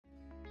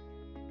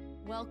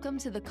Welcome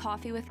to the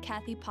Coffee with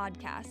Kathy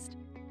podcast.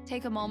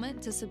 Take a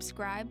moment to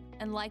subscribe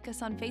and like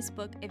us on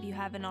Facebook if you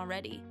haven't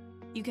already.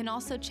 You can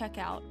also check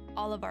out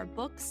all of our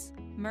books,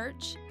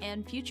 merch,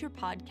 and future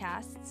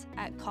podcasts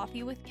at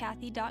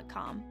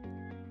coffeewithkathy.com.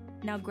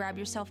 Now grab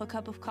yourself a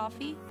cup of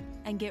coffee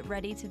and get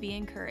ready to be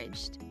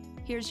encouraged.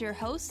 Here's your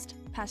host,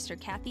 Pastor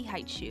Kathy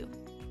Heitschuh.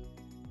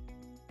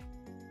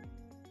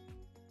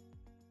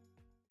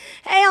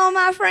 Hey, all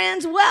my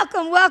friends,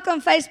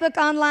 welcome Facebook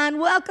Online.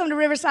 Welcome to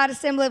Riverside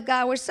Assembly of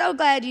God. We're so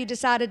glad you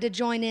decided to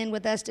join in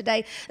with us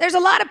today. There's a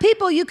lot of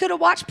people you could have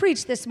watched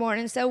preach this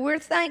morning, so we're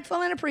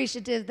thankful and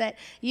appreciative that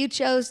you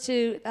chose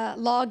to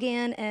log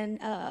in and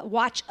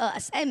watch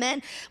us.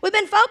 Amen. We've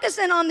been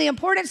focusing on the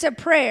importance of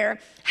prayer,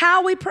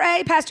 how we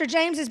pray. Pastor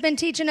James has been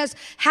teaching us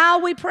how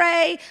we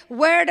pray,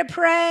 where to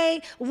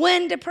pray,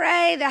 when to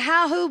pray, the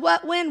how, who,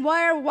 what, when,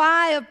 where,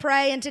 why of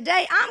pray. And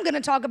today I'm going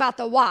to talk about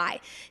the why.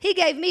 He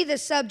gave me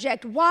this subject,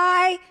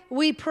 why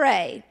we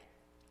pray.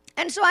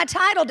 And so I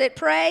titled it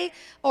Pray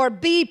or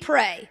Be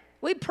Pray.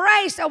 We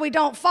pray so we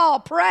don't fall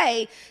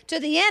prey to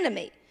the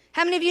enemy.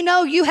 How many of you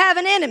know you have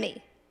an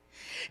enemy?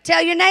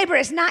 Tell your neighbor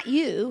it's not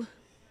you.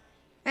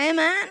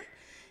 Amen.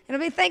 And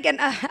I'll be thinking,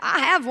 I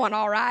have one,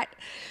 all right.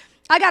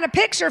 I got a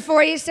picture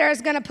for you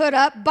Sarah's going to put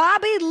up.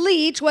 Bobby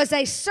Leach was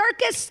a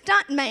circus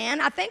stuntman,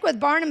 I think with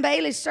Barnum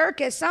Bailey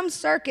Circus, some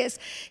circus.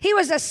 He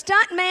was a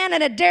stuntman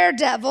and a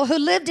daredevil who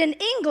lived in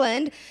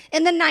England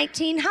in the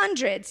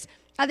 1900s.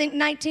 I think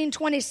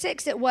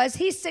 1926 it was.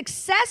 He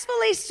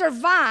successfully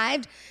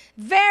survived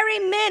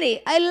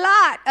a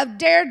lot of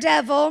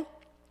daredevil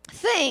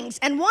things.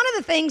 And one of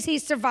the things he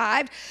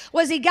survived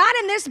was he got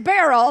in this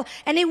barrel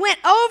and he went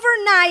over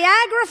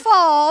Niagara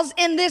Falls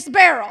in this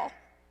barrel.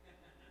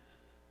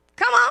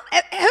 Come on,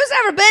 who's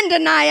ever been to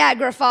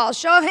Niagara Falls?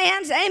 Show of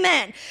hands,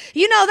 amen.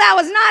 You know that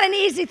was not an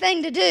easy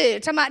thing to do.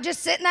 Talking about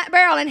just sit in that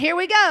barrel and here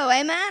we go,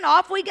 amen,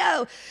 off we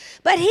go.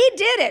 But he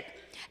did it.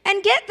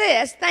 And get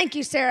this, thank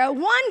you, Sarah.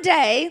 One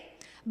day,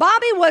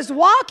 Bobby was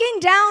walking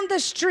down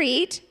the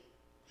street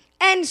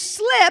and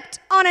slipped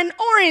on an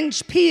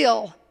orange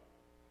peel.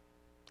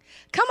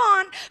 Come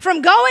on,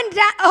 from going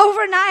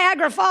over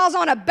Niagara Falls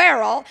on a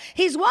barrel,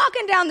 he's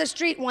walking down the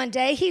street one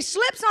day, he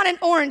slips on an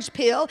orange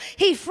peel,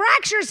 he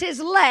fractures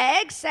his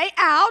leg, say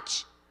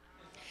ouch.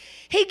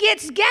 He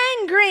gets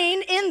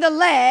gangrene in the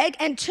leg,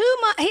 and 2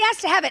 months, he has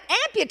to have it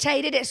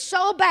amputated, it's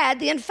so bad,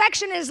 the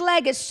infection in his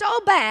leg is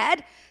so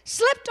bad,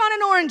 slipped on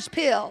an orange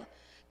peel.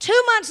 2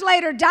 months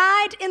later,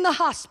 died in the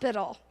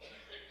hospital.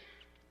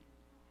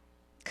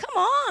 Come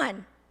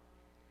on.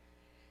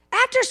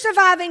 After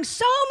surviving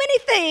so many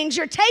things,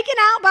 you're taken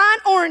out by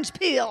an orange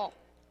peel.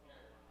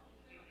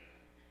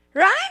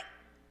 Right?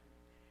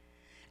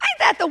 Ain't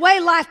that the way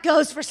life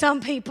goes for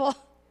some people?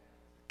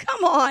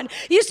 Come on.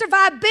 You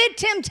survive big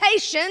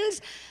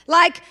temptations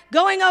like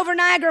going over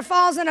Niagara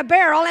Falls in a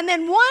barrel, and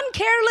then one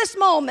careless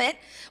moment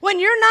when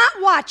you're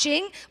not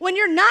watching, when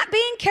you're not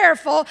being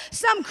careful,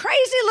 some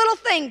crazy little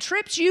thing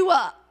trips you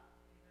up.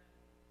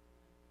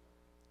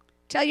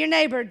 Tell your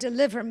neighbor,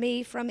 deliver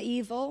me from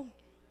evil.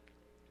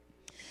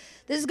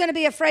 This is going to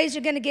be a phrase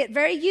you're going to get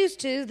very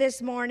used to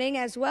this morning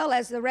as well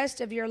as the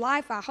rest of your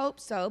life, I hope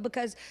so,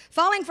 because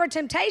falling for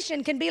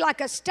temptation can be like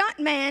a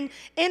stuntman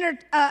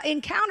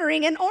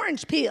encountering an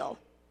orange peel.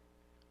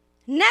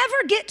 Never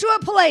get to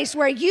a place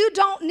where you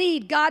don't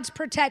need God's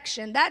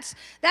protection. That's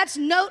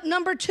note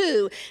number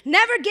 2.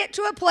 Never get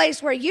to a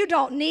place where you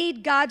don't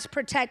need God's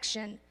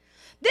protection.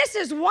 This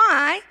is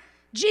why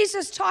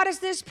Jesus taught us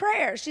this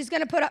prayer. She's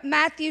going to put up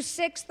Matthew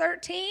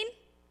 6:13.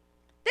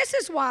 This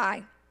is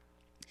why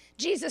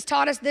Jesus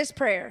taught us this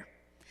prayer.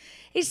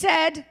 He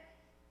said,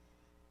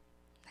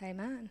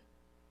 amen.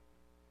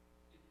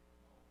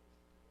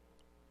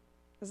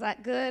 Was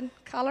that good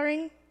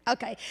coloring?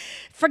 Okay.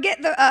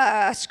 Forget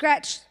the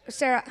scratch,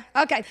 Sarah.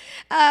 Okay.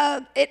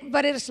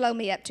 But it'll slow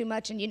me up too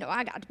much, and you know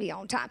I got to be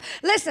on time.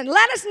 Listen,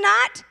 lead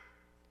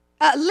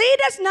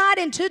us not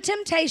into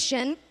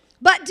temptation,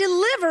 but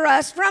deliver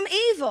us from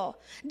evil.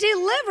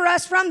 Deliver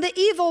us from the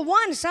evil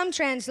one, some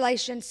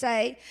translations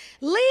say.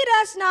 Lead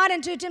us not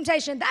into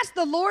temptation. That's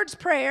the Lord's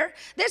Prayer.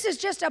 This is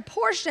just a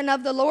portion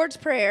of the Lord's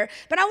Prayer.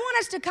 But I want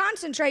us to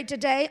concentrate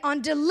today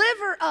on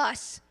deliver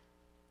us.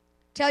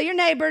 Tell your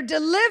neighbor,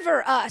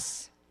 deliver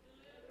us.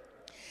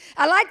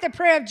 I like the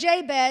prayer of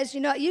Jabez. You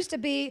know, it used to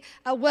be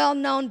a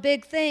well-known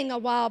big thing a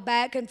while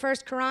back in 1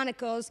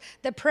 Chronicles,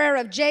 the prayer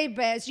of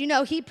Jabez. You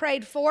know, he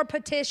prayed 4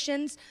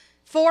 petitions,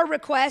 4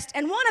 requests,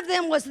 and one of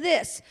them was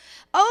this: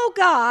 oh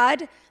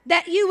God,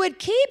 that you would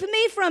keep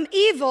me from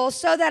evil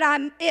so that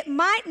it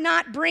might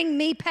not bring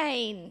me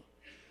pain.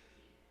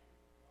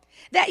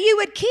 That you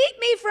would keep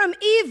me from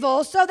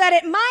evil so that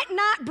it might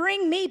not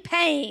bring me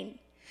pain.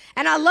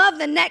 And I love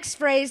the next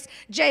phrase,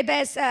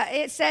 Jabez,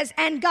 it says,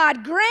 and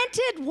God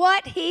granted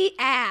what he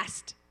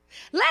asked.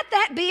 Let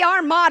that be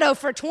our motto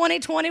for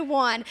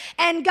 2021.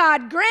 And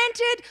God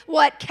granted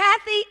what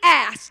Kathy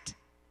asked.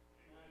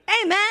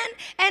 Amen.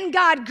 And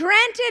God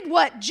granted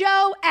what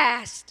Joe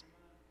asked,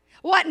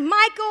 what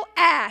Michael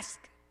asked.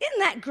 Isn't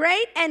that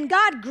great? And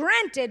God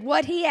granted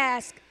what he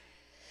asked.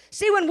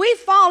 See, when we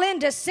fall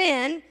into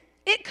sin,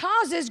 it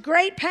causes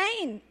great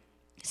pain.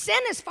 Sin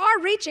is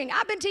far-reaching.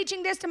 I've been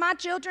teaching this to my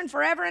children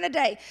forever and a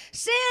day.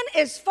 Sin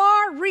is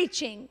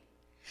far-reaching.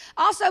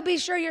 Also, be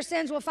sure your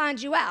sins will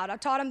find you out. I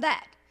taught them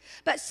that.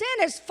 But sin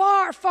is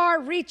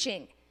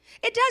far-reaching.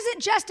 It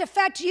doesn't just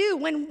affect you.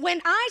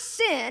 When I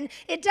sin,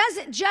 it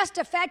doesn't just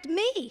affect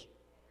me.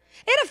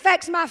 It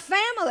affects my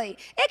family.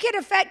 It can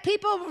affect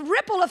people,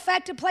 ripple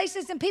effect to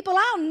places and people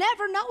I'll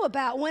never know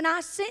about when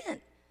I sin.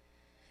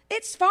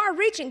 It's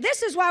far-reaching.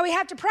 This is why we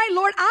have to pray,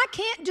 Lord, I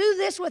can't do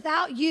this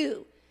without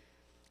you.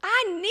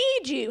 I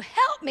need you.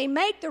 Help me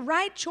make the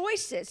right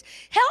choices.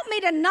 Help me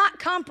to not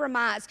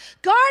compromise.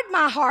 Guard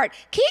my heart.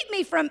 Keep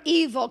me from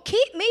evil.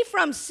 Keep me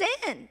from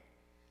sin.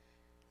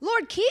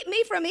 Lord, keep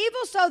me from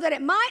evil so that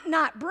it might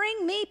not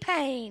bring me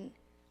pain.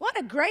 What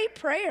a great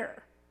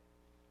prayer.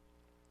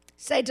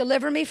 Say,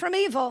 deliver me from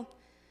evil.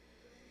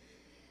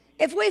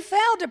 If we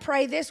fail to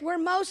pray this, we're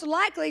most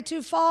likely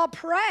to fall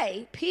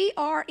prey,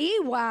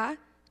 P-R-E-Y,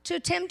 to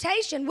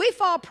temptation. We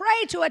fall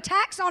prey to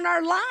attacks on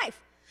our life.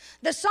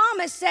 The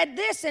psalmist said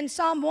this in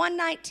Psalm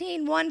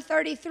 119,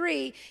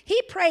 133.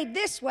 He prayed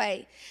this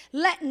way,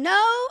 let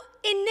no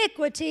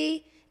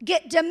iniquity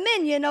get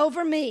dominion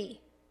over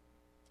me.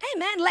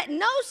 Amen. Let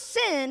no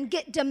sin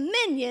get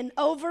dominion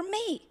over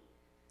me.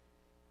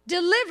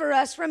 Deliver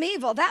us from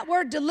evil. That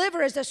word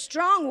deliver is a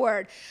strong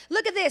word.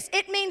 Look at this.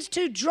 It means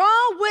to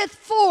draw with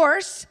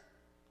force,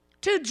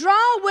 to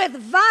draw with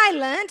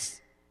violence,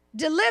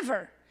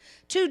 deliver.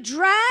 To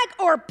drag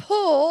or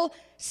pull,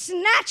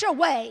 snatch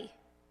away.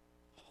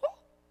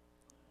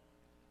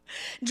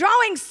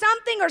 Drawing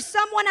something or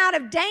someone out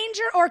of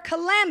danger or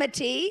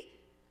calamity,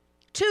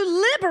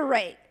 to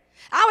liberate.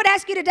 I would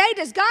ask you today,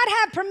 does God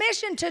have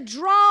permission to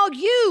draw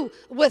you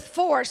with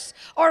force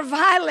or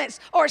violence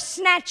or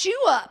snatch you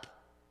up?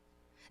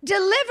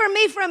 Deliver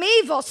me from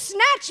evil.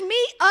 Snatch me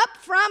up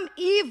from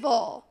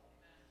evil.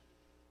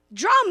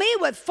 Draw me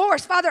with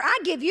force. Father, I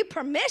give you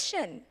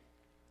permission.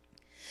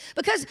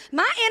 Because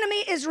my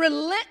enemy is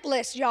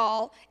relentless,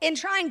 y'all, in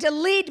trying to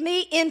lead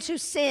me into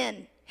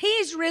sin.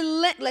 He's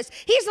relentless.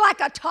 He's like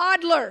a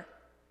toddler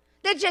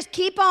that just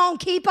keep on.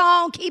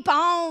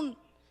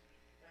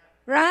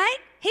 Right?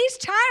 He's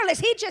tireless.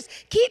 He just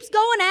keeps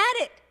going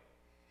at it.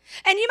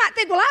 And you might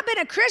think, well, I've been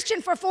a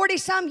Christian for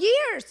 40-some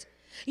years.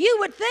 You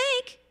would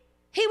think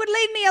he would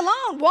leave me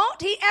alone.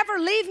 Won't he ever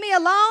leave me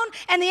alone?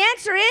 And the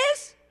answer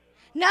is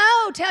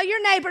no. Tell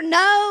your neighbor,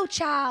 no,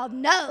 child,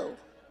 no.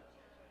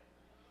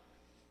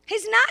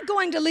 He's not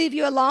going to leave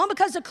you alone,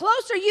 because the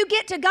closer you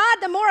get to God,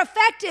 the more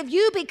effective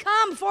you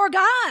become for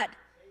God.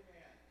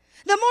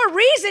 The more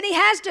reason he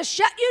has to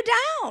shut you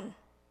down,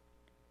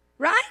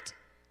 right?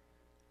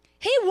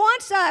 He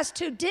wants us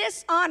to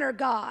dishonor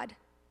God.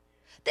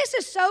 This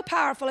is so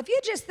powerful. If you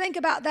just think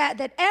about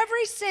that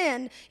every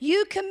sin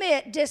you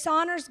commit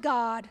dishonors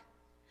God,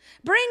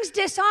 brings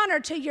dishonor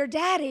to your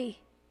daddy,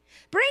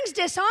 brings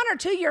dishonor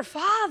to your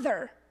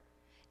father.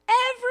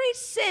 Every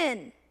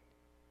sin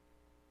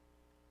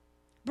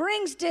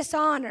brings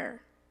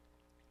dishonor.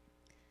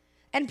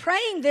 And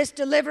praying this,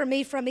 deliver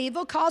me from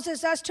evil,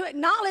 causes us to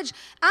acknowledge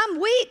I'm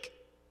weak.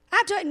 I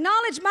have to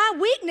acknowledge my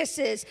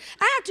weaknesses.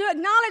 I have to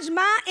acknowledge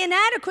my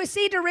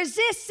inadequacy to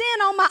resist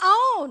sin on my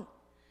own.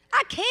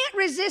 I can't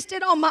resist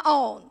it on my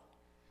own.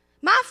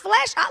 My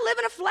flesh, I live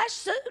in a flesh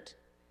suit.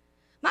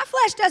 My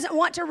flesh doesn't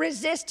want to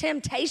resist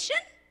temptation,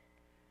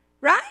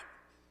 right?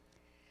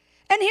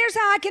 And here's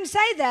how I can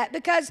say that,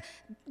 because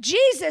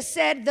Jesus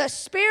said the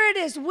spirit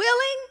is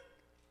willing,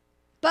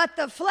 but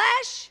the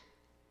flesh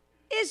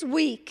is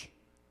weak.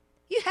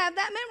 You have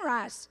that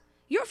memorized.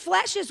 Your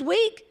flesh is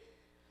weak.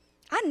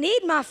 I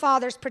need my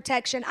Father's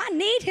protection. I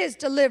need his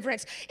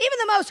deliverance. Even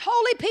the most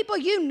holy people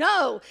you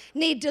know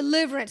need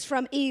deliverance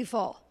from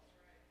evil.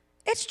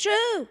 It's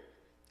true.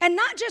 And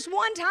not just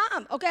one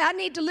time. Okay, I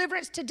need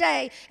deliverance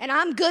today and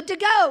I'm good to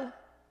go.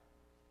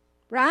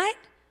 Right?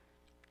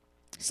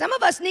 Some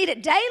of us need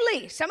it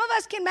daily. Some of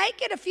us can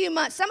make it a few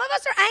months. Some of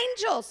us are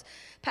angels.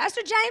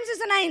 Pastor James is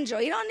an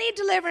angel. You don't need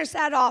deliverance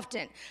that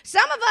often.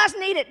 Some of us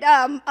need it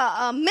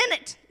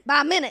minute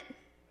by minute.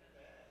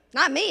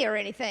 Not me or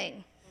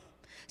anything.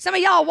 Some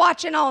of y'all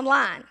watching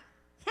online.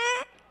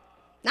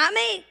 Not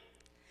me.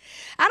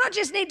 I don't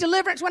just need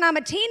deliverance when I'm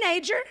a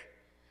teenager.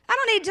 I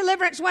don't need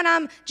deliverance when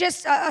I'm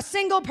just a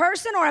single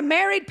person or a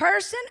married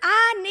person.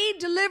 I need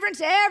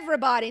deliverance.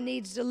 Everybody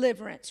needs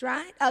deliverance,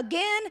 right?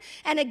 Again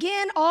and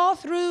again, all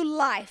through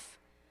life.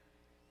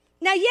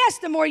 Now, yes,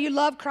 the more you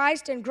love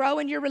Christ and grow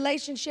in your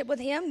relationship with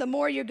him, the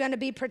more you're going to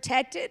be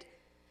protected.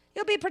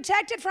 You'll be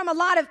protected from a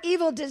lot of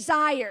evil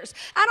desires.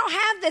 I don't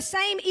have the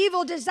same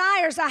evil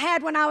desires I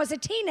had when I was a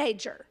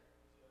teenager.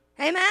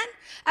 Amen?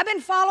 I've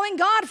been following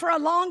God for a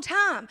long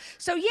time.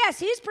 So yes,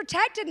 he's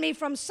protected me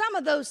from some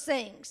of those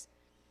things.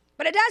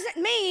 But it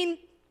doesn't mean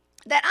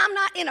that I'm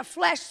not in a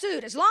flesh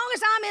suit. As long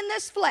as I'm in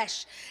this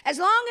flesh, as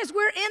long as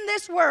we're in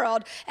this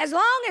world, as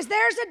long as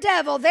there's a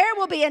devil, there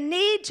will be a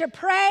need to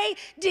pray,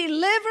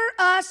 deliver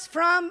us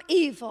from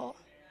evil.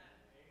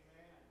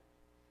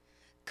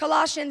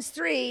 Colossians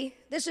 3,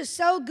 this is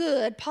so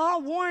good.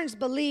 Paul warns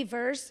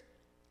believers,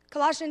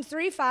 Colossians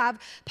 3:5,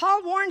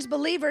 Paul warns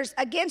believers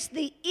against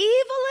the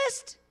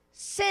evilest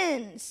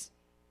sins.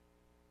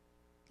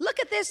 Look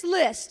at this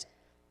list.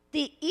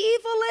 The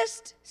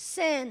evilest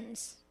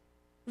sins.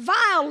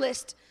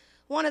 Vilest,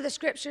 one of the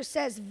scriptures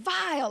says,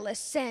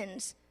 vilest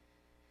sins.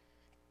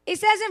 He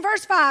says in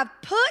verse 5,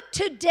 put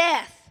to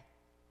death.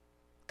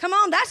 Come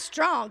on, that's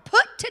strong.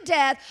 Put to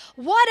death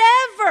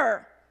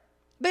whatever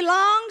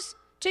belongs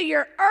to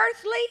your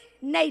earthly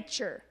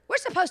nature. We're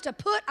supposed to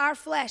put our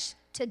flesh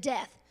to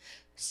death.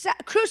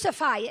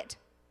 Crucify it,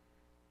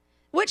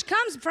 which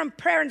comes from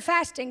prayer and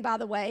fasting, by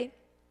the way.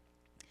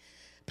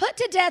 Put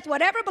to death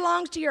whatever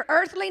belongs to your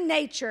earthly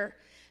nature.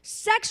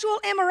 Sexual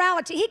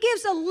immorality. He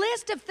gives a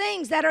list of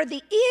things that are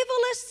the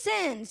evilest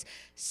sins.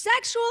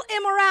 Sexual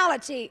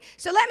immorality.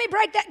 So let me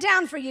break that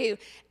down for you.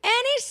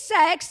 Any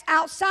sex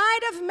outside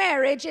of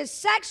marriage is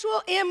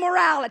sexual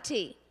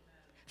immorality.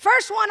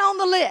 First one on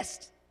the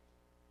list.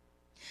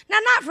 Now,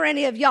 not for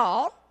any of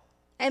y'all,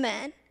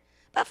 amen,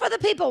 but for the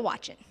people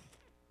watching,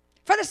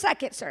 for the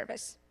second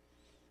service.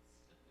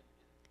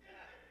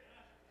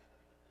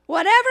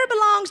 Whatever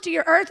belongs to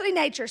your earthly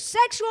nature,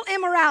 sexual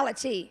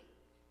immorality.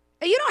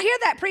 You don't hear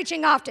that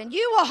preaching often.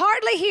 You will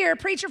hardly hear a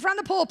preacher from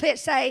the pulpit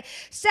say,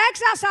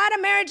 sex outside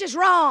of marriage is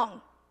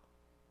wrong.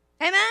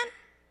 Amen?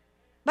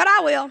 But I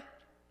will.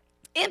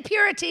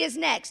 Impurity is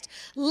next.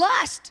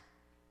 Lust.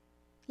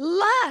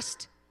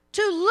 Lust.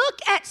 To look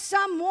at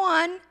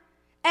someone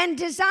and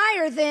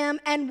desire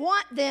them and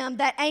want them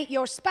that ain't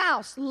your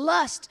spouse.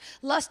 Lust.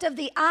 Lust of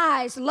the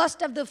eyes.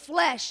 Lust of the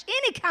flesh.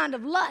 Any kind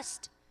of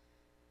lust.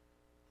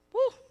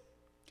 Woo.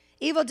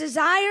 Evil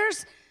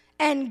desires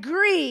and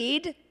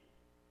greed.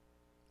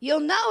 You'll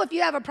know if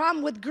you have a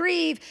problem with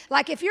greed.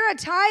 Like if you're a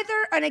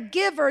tither and a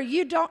giver,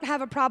 you don't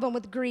have a problem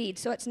with greed,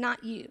 so it's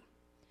not you.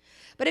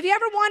 But if you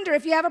ever wonder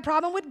if you have a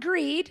problem with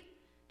greed,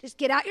 just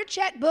get out your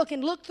checkbook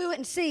and look through it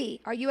and see,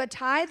 are you a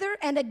tither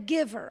and a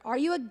giver? Are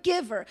you a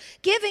giver?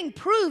 Giving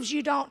proves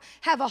you don't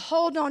have a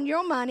hold on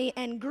your money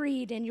and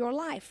greed in your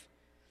life,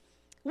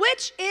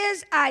 which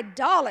is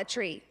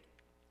idolatry.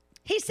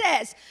 He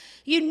says,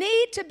 you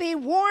need to be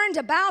warned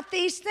about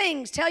these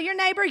things. Tell your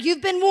neighbor,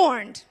 you've been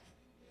warned.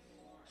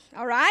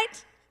 All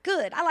right?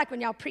 Good. I like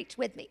when y'all preach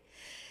with me.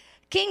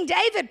 King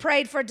David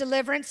prayed for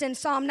deliverance in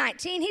Psalm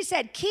 19. He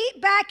said, keep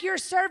back your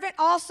servant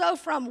also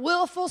from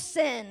willful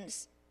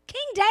sins. King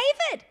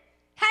David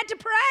had to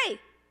pray.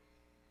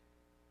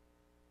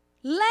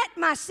 Let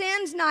my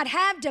sins not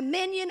have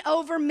dominion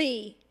over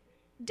me.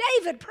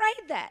 David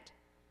prayed that.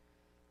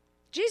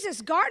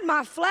 Jesus, guard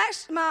my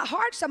flesh, my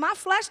heart, so my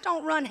flesh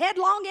don't run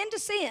headlong into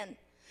sin.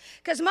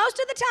 Because most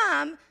of the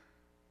time,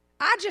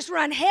 I just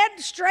run head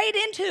straight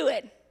into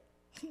it.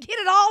 Get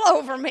it all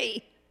over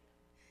me.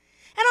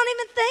 I don't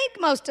even think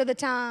most of the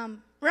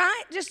time,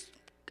 right? Just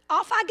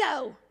off I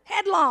go,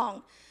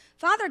 headlong.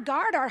 Father,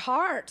 guard our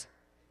heart.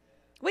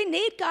 We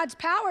need God's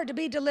power to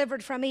be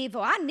delivered from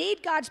evil. I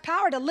need God's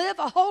power to live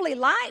a holy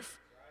life.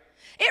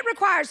 It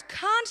requires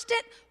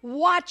constant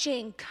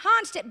watching,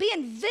 constant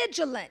being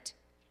vigilant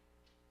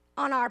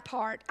on our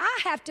part. I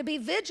have to be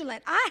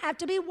vigilant. I have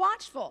to be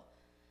watchful.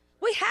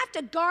 We have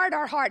to guard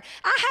our heart.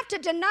 I have to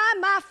deny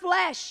my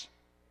flesh.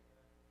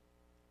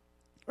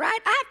 Right?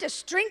 I have to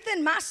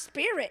strengthen my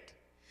spirit.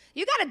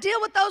 You got to deal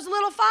with those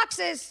little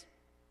foxes.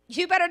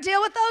 You better deal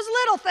with those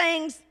little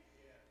things.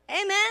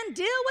 Amen?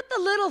 Deal with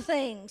the little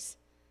things.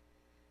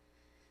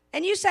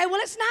 And you say, well,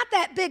 it's not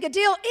that big a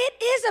deal.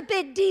 It is a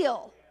big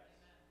deal.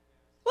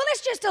 Well,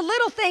 it's just a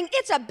little thing.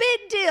 It's a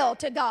big deal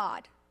to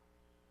God.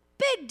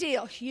 Big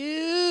deal.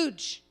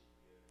 Huge.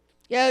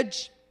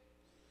 Huge.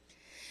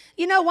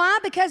 You know why?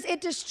 Because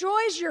it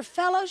destroys your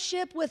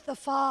fellowship with the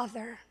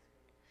Father.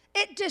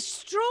 It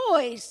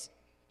destroys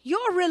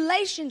your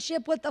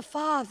relationship with the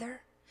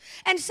Father.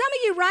 And some of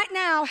you right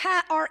now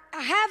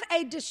have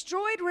a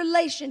destroyed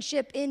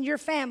relationship in your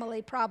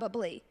family,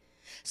 probably.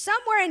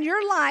 Somewhere in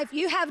your life,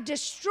 you have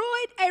destroyed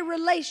a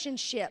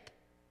relationship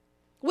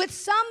with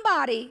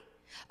somebody,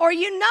 or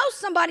you know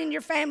somebody in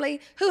your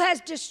family who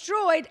has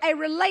destroyed a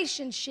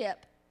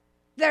relationship.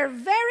 They're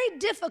very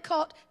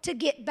difficult to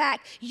get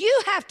back.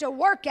 You have to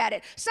work at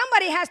it.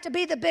 Somebody has to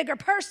be the bigger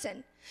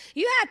person.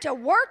 You have to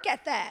work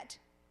at that.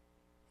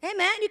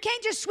 Amen. You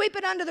can't just sweep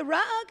it under the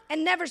rug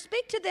and never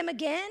speak to them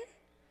again.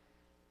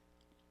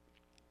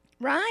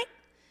 Right?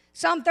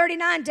 Psalm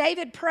 39,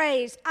 David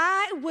prays,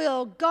 I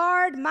will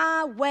guard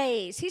my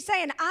ways. He's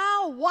saying,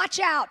 I'll watch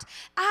out.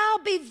 I'll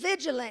be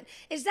vigilant.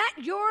 Is that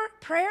your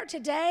prayer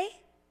today?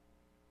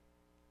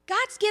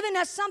 God's given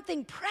us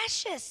something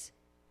precious.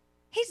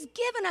 He's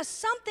given us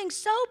something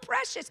so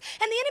precious.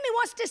 And the enemy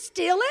wants to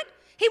steal it.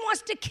 He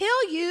wants to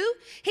kill you.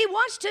 He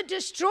wants to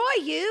destroy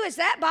you. Is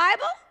that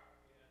Bible?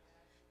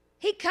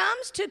 He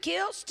comes to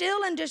kill,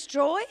 steal, and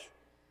destroy.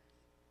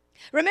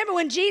 Remember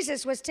when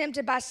Jesus was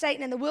tempted by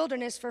Satan in the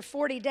wilderness for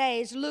 40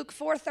 days, Luke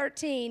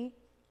 4:13.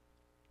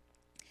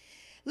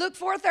 Luke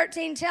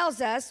 4:13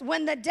 tells us,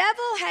 when the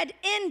devil had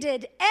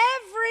ended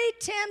every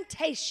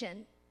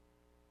temptation,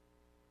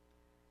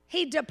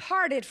 he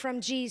departed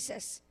from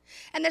Jesus.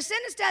 And the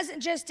sentence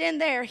doesn't just end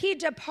there. He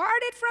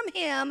departed from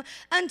him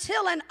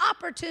until an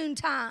opportune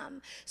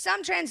time.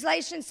 Some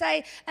translations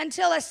say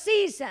until a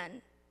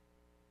season.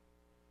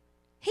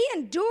 He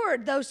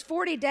endured those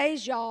 40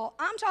 days, y'all.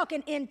 I'm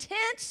talking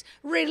intense,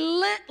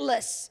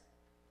 relentless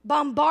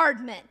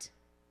bombardment.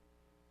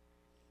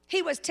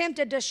 He was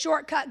tempted to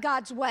shortcut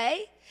God's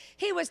way.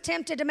 He was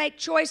tempted to make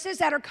choices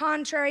that are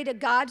contrary to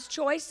God's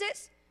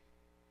choices.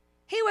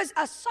 He was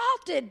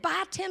assaulted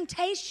by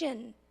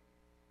temptation.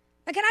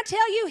 And can I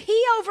tell you,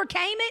 he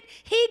overcame it,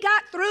 he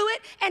got through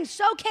it, and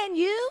so can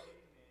you.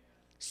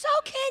 So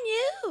can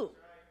you.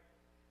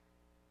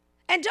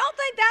 And don't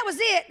think that was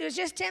it. He was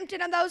just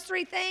tempted on those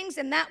 3 things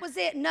and that was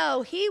it.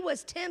 No, he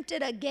was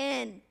tempted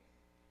again.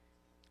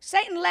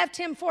 Satan left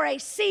him for a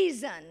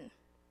season.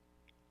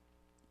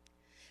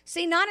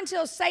 See, not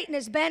until Satan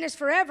is banished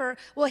forever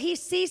will he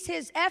cease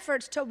his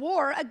efforts to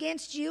war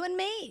against you and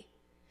me,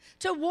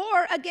 to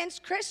war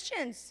against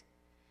Christians.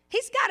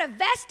 He's got a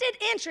vested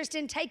interest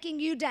in taking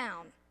you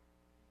down.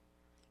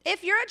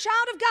 If you're a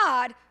child of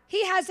God,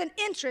 he has an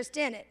interest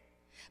in it.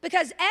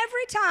 Because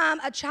every time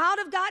a child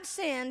of God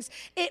sins,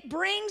 it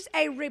brings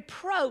a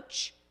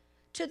reproach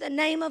to the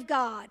name of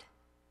God.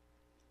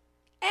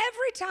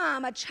 Every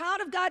time a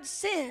child of God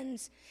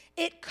sins,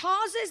 it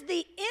causes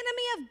the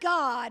enemy of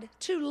God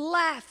to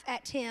laugh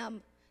at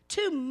him,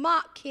 to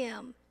mock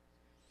him.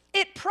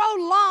 It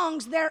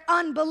prolongs their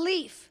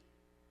unbelief.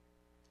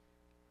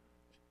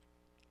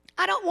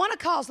 I don't want to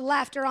cause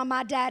laughter on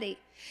my daddy.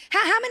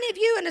 How many of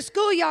you in the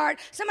schoolyard,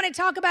 somebody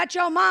talk about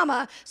your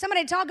mama,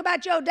 somebody talk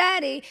about your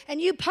daddy, and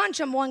you punch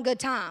them one good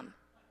time?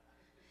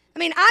 I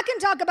mean, I can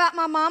talk about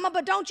my mama,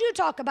 but don't you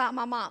talk about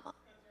my mama.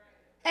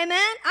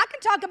 Amen? I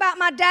can talk about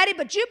my daddy,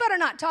 but you better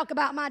not talk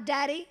about my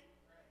daddy.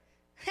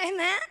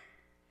 Amen?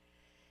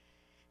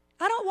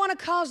 I don't want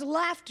to cause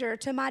laughter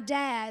to my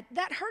dad.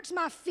 That hurts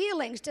my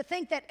feelings to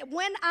think that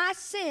when I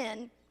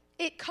sin,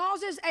 it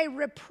causes a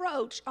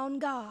reproach on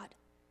God.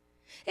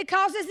 It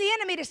causes the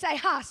enemy to say,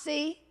 ha,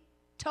 see,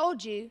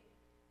 told you.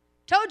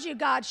 Told you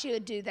God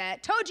should do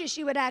that. Told you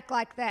she would act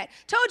like that.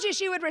 Told you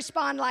she would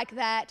respond like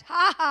that.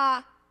 Ha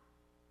ha.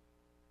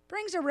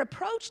 Brings a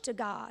reproach to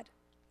God.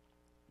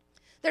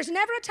 There's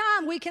never a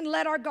time we can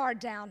let our guard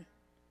down.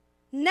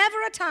 Never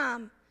a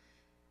time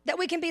that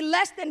we can be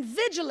less than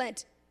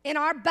vigilant in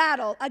our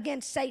battle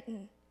against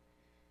Satan.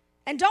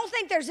 And don't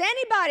think there's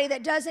anybody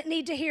that doesn't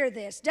need to hear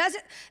this,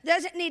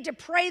 doesn't need to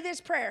pray this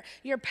prayer.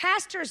 Your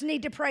pastors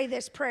need to pray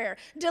this prayer.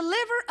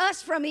 Deliver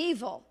us from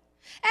evil.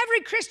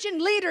 Every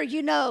Christian leader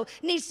you know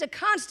needs to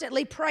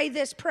constantly pray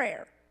this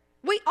prayer.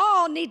 We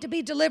all need to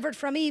be delivered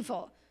from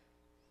evil.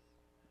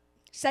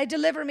 Say,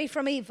 deliver me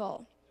from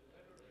evil.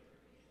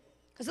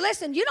 Because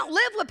listen, you don't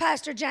live with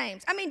Pastor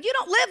James. I mean, you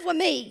don't live with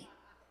me.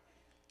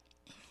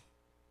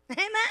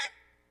 Amen?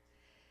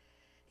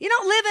 You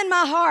don't live in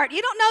my heart.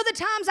 You don't know the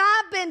times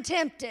I've been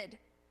tempted.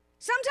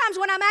 Sometimes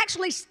when I'm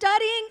actually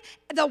studying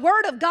the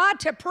Word of God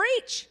to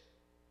preach.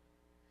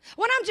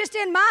 When I'm just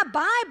in my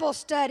Bible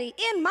study,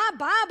 in my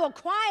Bible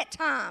quiet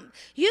time.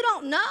 You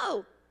don't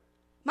know.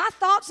 My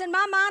thoughts in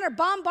my mind are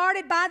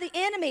bombarded by the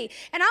enemy.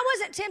 And I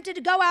wasn't tempted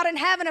to go out and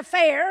have an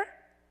affair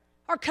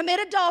or commit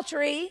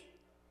adultery.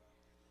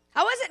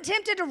 I wasn't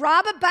tempted to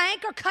rob a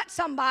bank or cut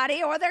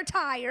somebody or their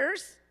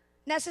tires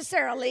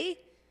necessarily.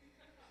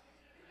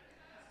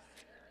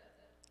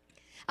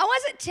 I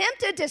wasn't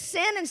tempted to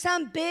sin in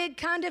some big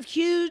kind of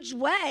huge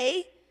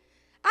way.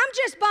 I'm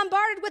just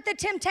bombarded with the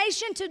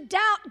temptation to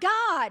doubt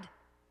God.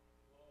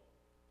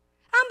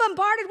 I'm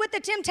bombarded with the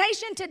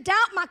temptation to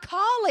doubt my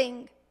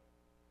calling.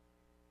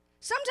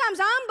 Sometimes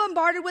I'm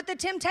bombarded with the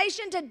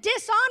temptation to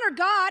dishonor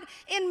God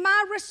in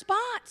my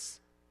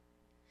response.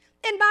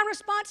 In my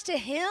response to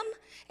Him,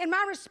 in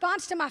my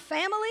response to my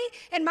family,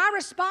 in my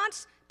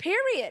response,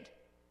 period.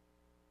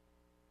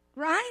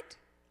 Right?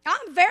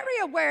 I'm very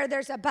aware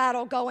there's a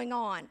battle going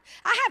on.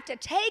 I have to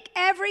take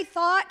every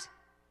thought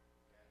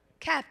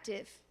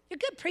captive. You're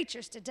good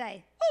preachers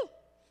today. Woo.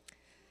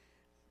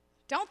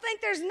 Don't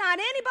think there's not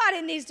anybody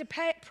that needs to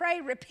pray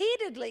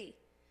repeatedly.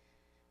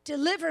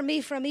 Deliver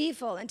me from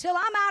evil. Until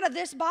I'm out of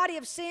this body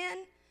of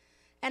sin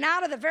and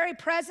out of the very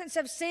presence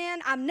of sin,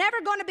 I'm never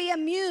going to be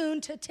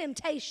immune to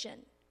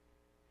temptation.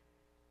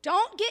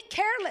 Don't get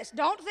careless.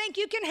 Don't think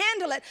you can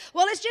handle it.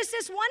 Well, it's just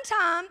this one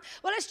time.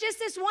 Well, it's just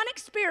this one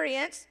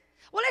experience.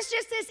 Well, it's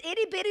just this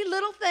itty-bitty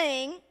little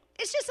thing.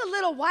 It's just a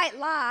little white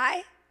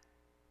lie.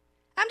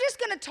 I'm just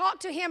going to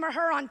talk to him or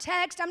her on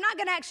text. I'm not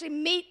going to actually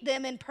meet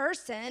them in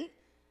person.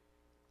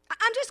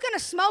 I'm just going to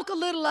smoke a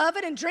little of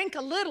it and drink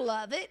a little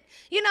of it,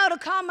 to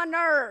calm my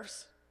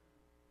nerves.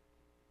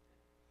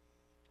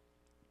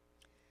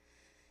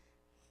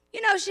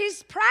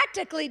 She's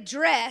practically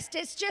dressed.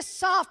 It's just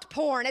soft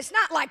porn. It's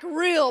not like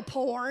real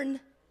porn.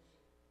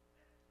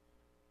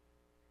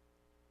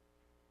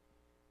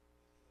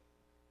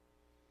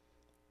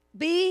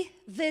 Be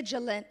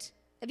vigilant.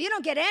 If you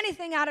don't get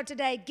anything out of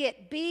today,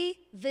 be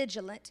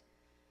vigilant.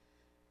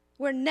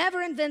 We're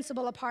never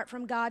invincible apart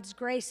from God's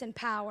grace and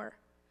power.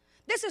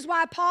 This is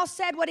why Paul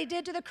said what he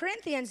did to the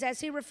Corinthians as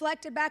he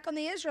reflected back on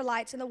the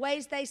Israelites and the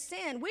ways they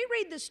sinned. We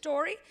read the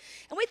story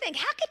and we think,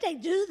 how could they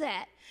do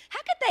that? How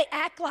could they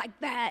act like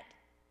that?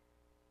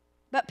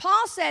 But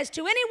Paul says,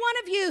 to any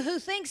one of you who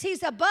thinks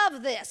he's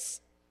above this,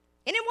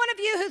 any one of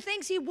you who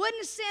thinks he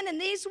wouldn't sin in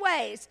these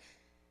ways,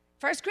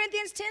 1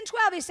 Corinthians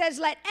 10:12, he says,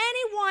 let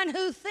anyone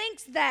who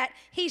thinks that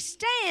he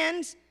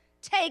stands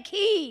take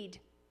heed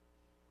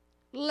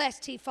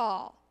lest he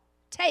fall.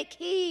 Take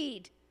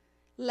heed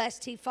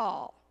lest he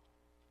fall.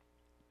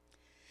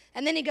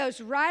 And then he goes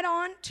right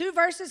on 2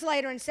 verses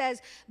later and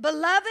says,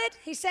 beloved,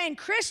 he's saying,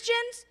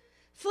 Christians,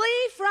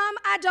 flee from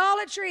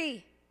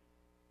idolatry.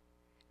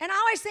 And I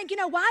always think,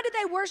 why do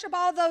they worship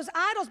all those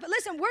idols? But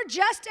listen, we're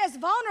just as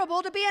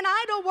vulnerable to be an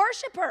idol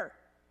worshiper.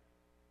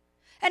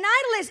 An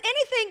idol is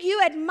anything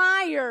you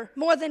admire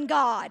more than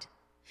God,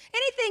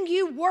 anything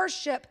you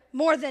worship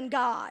more than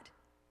God.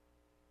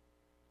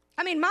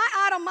 I mean, my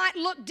idol might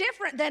look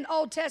different than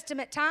Old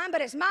Testament time, but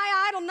it's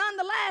my idol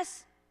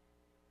nonetheless.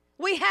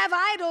 We have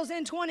idols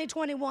in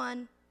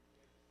 2021.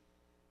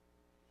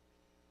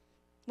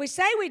 We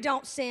say we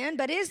don't sin,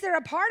 but is there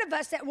a part of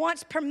us that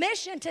wants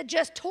permission to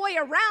just toy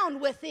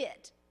around with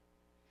it?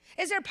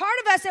 Is there a part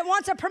of us that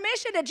wants a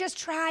permission to just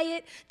try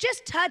it,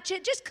 just touch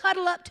it, just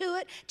cuddle up to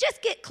it,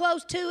 just get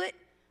close to it?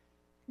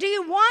 Do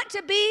you want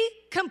to be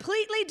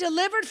completely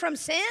delivered from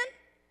sin?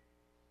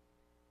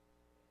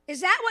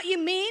 Is that what you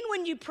mean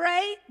when you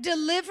pray,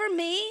 deliver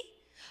me?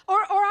 Or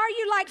are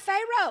you like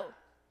Pharaoh?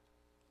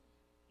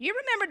 You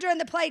remember during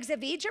the plagues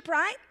of Egypt,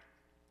 right?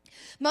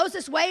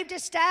 Moses waved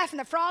his staff and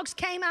the frogs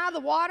came out of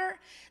the water.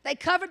 They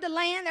covered the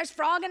land. There's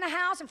frog in the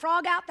house and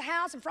frog out the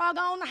house and frog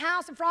on the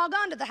house and frog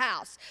under the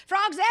house.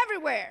 Frogs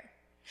everywhere.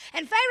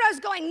 And Pharaoh's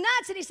going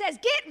nuts and he says,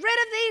 get rid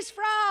of these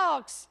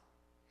frogs.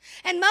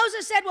 And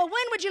Moses said, well,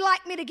 when would you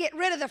like me to get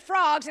rid of the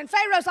frogs? And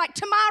Pharaoh's like,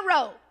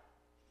 tomorrow.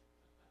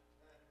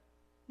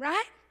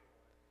 Right?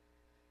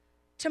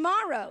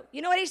 Tomorrow.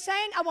 You know what he's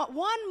saying? I want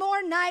one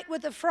more night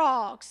with the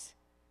frogs.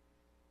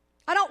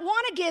 I don't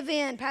want to give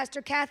in,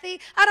 Pastor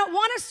Kathy. I don't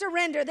want to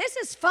surrender. This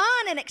is fun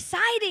and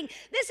exciting.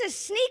 This is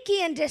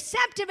sneaky and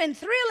deceptive and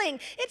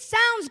thrilling. It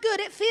sounds good.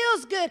 It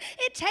feels good.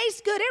 It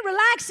tastes good. It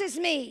relaxes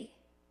me.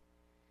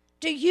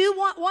 Do you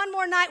want one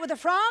more night with the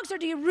frogs, or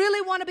do you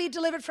really want to be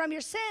delivered from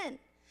your sin?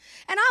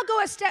 And I'll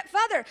go a step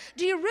further.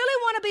 Do you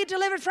really want to be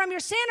delivered from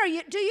your sin,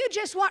 or do you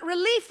just want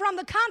relief from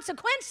the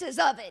consequences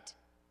of it?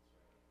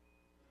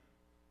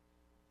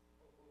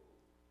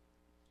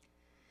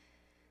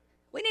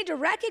 We need to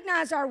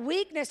recognize our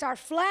weakness, our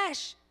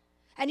flesh.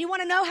 And you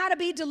want to know how to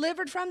be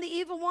delivered from the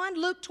evil one?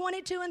 Luke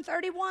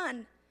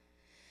 22:31.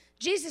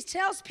 Jesus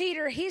tells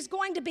Peter he's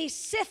going to be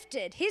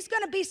sifted. He's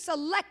going to be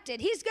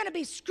selected. He's going to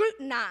be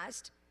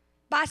scrutinized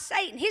by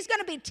Satan. He's going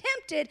to be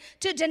tempted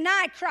to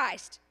deny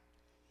Christ.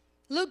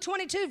 Luke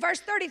 22, verse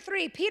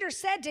 33, Peter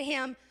said to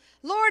him,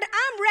 Lord,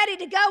 I'm ready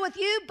to go with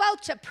you both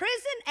to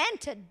prison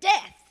and to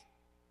death.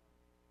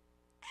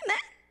 Amen.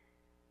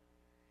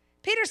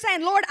 Peter's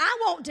saying, Lord, I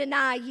won't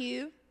deny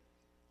you.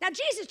 Now,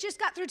 Jesus just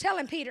got through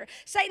telling Peter,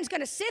 Satan's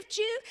going to sift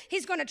you.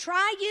 He's going to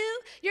try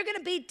you. You're going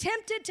to be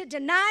tempted to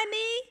deny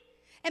me.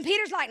 And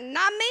Peter's like,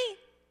 not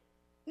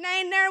me.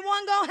 Ain't there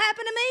one going to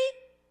happen to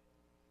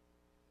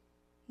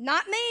me?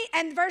 Not me.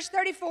 And verse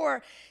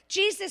 34,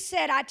 Jesus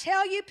said, I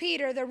tell you,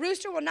 Peter, the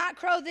rooster will not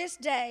crow this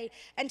day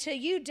until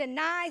you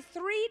deny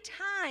 3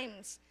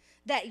 times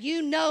that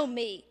you know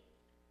me.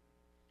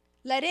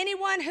 Let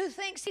anyone who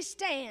thinks he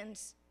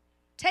stands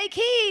take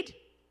heed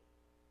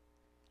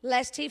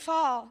lest he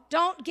fall.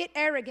 Don't get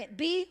arrogant.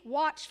 Be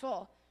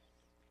watchful.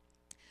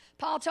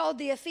 Paul told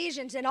the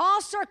Ephesians, in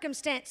all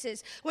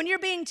circumstances, when you're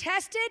being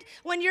tested,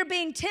 when you're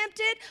being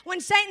tempted,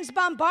 when Satan's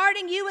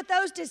bombarding you with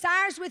those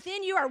desires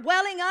within you are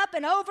welling up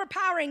and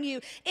overpowering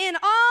you, in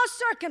all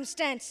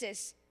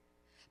circumstances,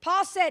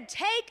 Paul said,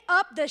 take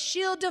up the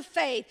shield of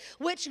faith,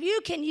 which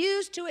you can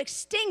use to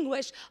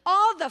extinguish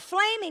all the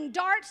flaming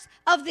darts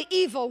of the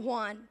evil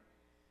one.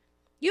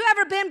 You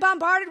ever been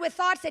bombarded with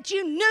thoughts that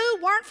you knew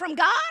weren't from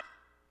God?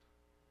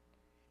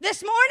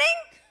 This morning?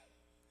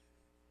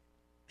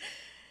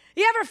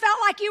 You ever felt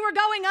like you were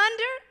going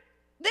under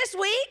this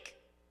week?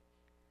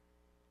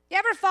 You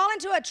ever fall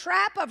into a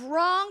trap of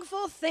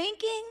wrongful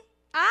thinking?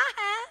 I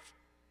have.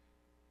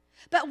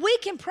 But we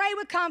can pray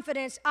with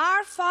confidence,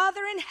 our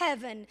Father in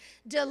heaven,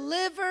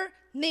 deliver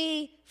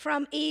me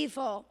from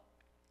evil.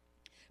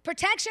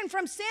 Protection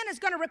from sin is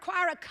going to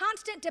require a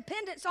constant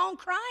dependence on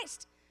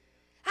Christ.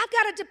 I've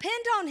got to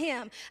depend on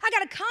him. I've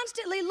got to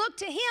constantly look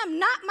to him,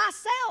 not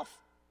myself.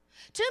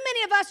 Too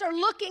many of us are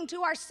looking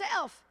to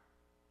ourselves.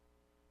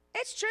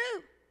 It's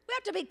true. We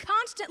have to be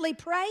constantly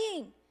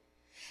praying.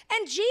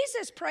 And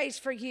Jesus prays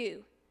for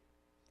you.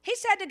 He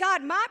said to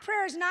God, my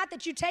prayer is not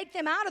that you take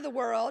them out of the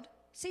world.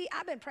 See,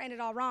 I've been praying it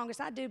all wrong, because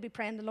I do be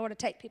praying the Lord to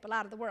take people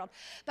out of the world.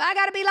 But I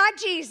got to be like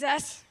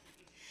Jesus.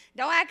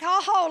 Don't act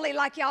all holy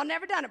like y'all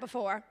never done it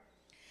before.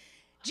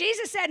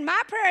 Jesus said,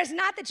 my prayer is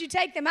not that you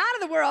take them out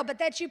of the world, but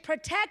that you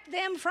protect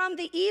them from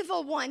the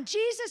evil one.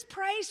 Jesus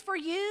prays for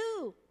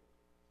you.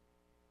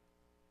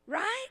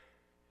 Right?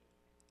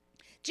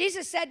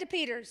 Jesus said to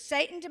Peter,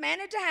 Satan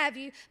demanded to have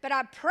you, but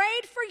I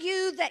prayed for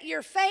you that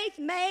your faith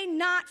may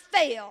not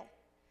fail.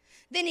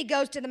 Then he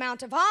goes to the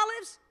Mount of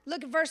Olives.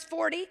 Look at verse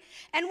 40.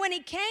 And when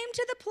he came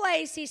to the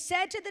place, he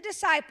said to the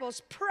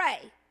disciples, pray.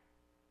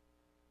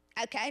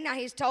 Okay, now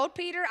he's told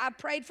Peter, I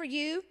prayed for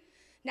you.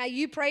 Now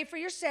you pray for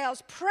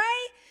yourselves. Pray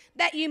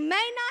that you may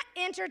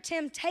not enter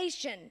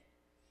temptation.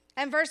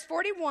 And verse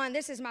 41,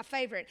 this is my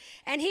favorite.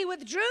 And he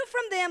withdrew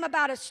from them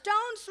about a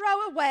stone's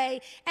throw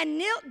away and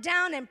knelt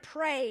down and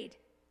prayed.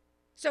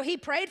 So he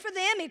prayed for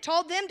them. He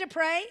told them to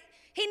pray.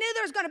 He knew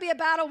there was going to be a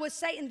battle with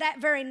Satan that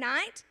very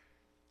night.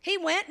 He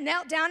went,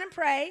 knelt down and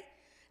prayed.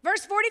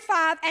 Verse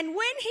 45, and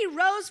when he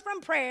rose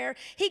from prayer,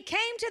 he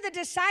came to the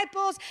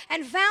disciples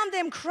and found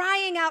them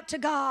crying out to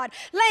God,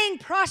 laying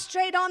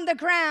prostrate on the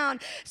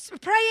ground,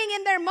 praying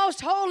in their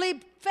most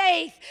holy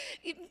faith.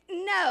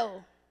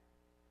 No,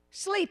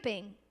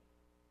 sleeping.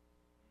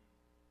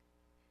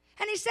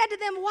 And he said to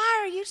them, why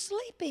are you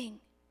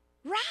sleeping?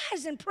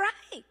 Rise and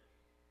pray.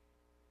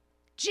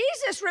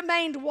 Jesus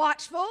remained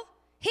watchful.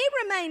 He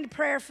remained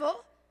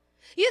prayerful.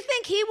 You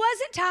think he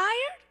wasn't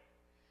tired?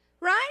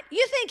 Right?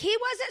 You think he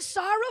wasn't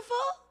sorrowful?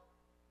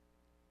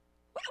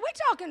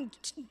 We're talking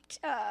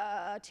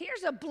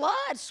tears of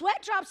blood,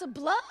 sweat drops of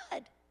blood.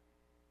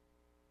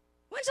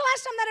 When's the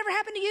last time that ever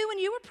happened to you when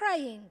you were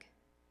praying?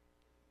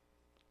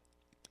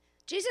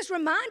 Jesus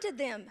reminded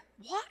them,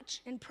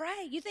 watch and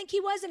pray. You think he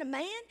wasn't a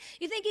man?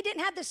 You think he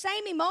didn't have the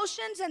same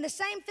emotions and the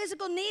same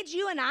physical needs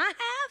you and I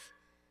have?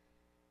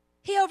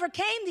 He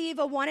overcame the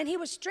evil one and he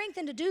was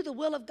strengthened to do the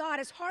will of God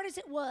as hard as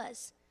it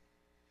was.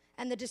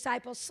 And the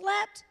disciples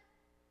slept.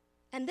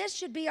 And this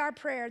should be our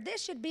prayer.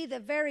 This should be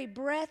the very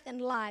breath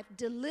and life.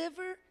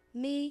 Deliver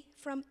me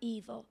from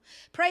evil.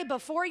 Pray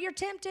before you're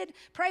tempted.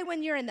 Pray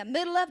when you're in the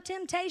middle of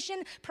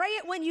temptation. Pray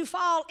it when you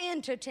fall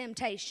into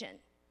temptation.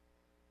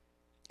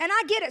 And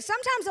I get it.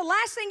 Sometimes the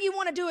last thing you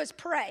want to do is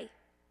pray.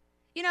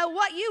 You know,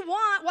 what you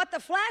want, what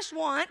the flesh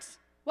wants,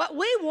 what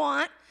we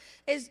want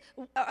is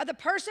the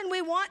person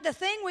we want, the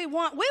thing we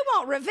want. We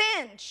want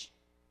revenge.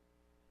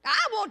 I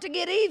want to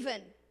get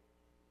even.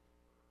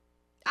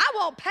 I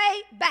want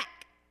pay back.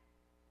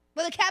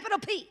 With a capital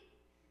P.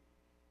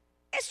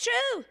 It's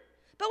true.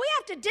 But we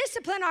have to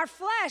discipline our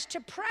flesh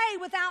to pray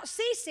without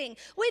ceasing.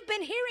 We've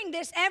been hearing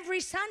this every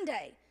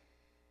Sunday.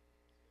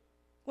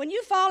 When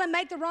you fall and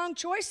make the wrong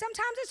choice,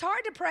 sometimes it's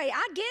hard to pray.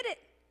 I get it.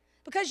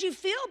 Because you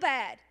feel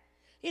bad.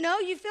 You know,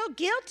 you feel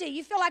guilty.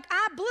 You feel like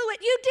I blew it.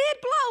 You did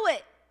blow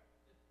it.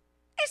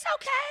 It's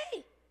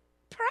okay.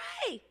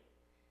 Pray.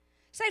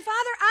 Say,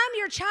 Father, I'm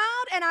your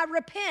child and I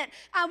repent.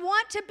 I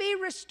want to be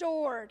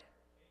restored.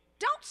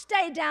 Don't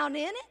stay down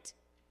in it.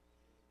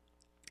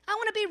 I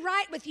want to be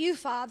right with you,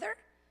 Father.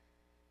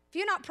 If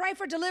you not pray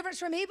for deliverance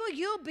from evil,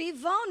 you'll be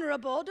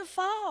vulnerable to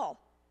fall.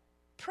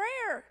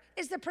 Prayer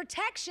is the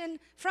protection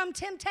from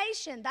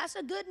temptation. That's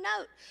a good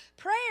note.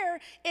 Prayer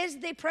is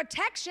the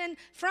protection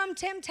from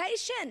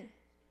temptation.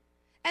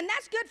 And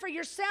that's good for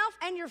yourself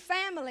and your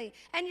family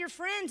and your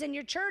friends and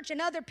your church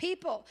and other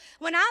people.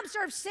 When I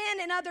observe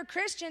sin in other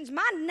Christians,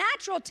 my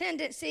natural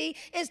tendency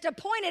is to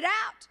point it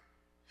out.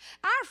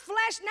 Our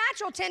flesh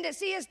natural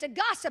tendency is to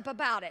gossip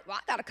about it. Well,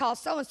 I got to call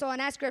so-and-so and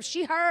ask her if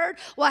she heard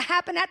what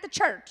happened at the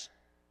church.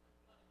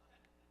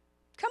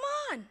 Come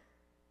on.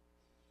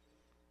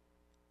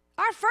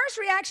 Our first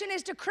reaction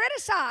is to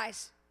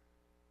criticize.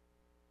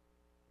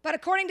 But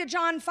according to 1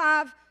 John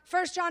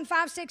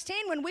 5:16,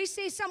 when we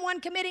see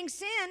someone committing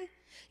sin,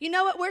 you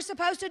know what we're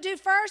supposed to do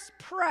first?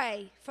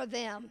 Pray for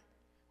them.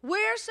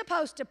 We're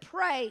supposed to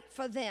pray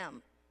for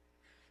them.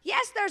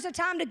 Yes, there's a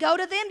time to go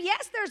to them.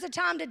 Yes, there's a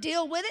time to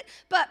deal with it,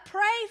 but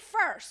pray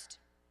first.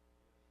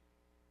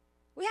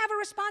 We have a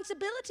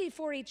responsibility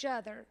for each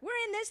other.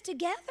 We're in this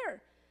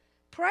together.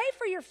 Pray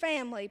for your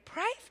family.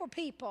 Pray for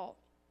people.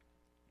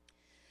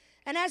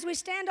 And as we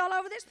stand all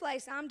over this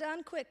place, I'm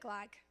done quick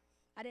like.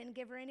 I didn't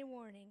give her any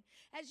warning.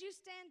 As you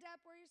stand up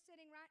where you're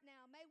sitting right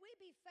now, may we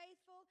be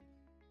faithful.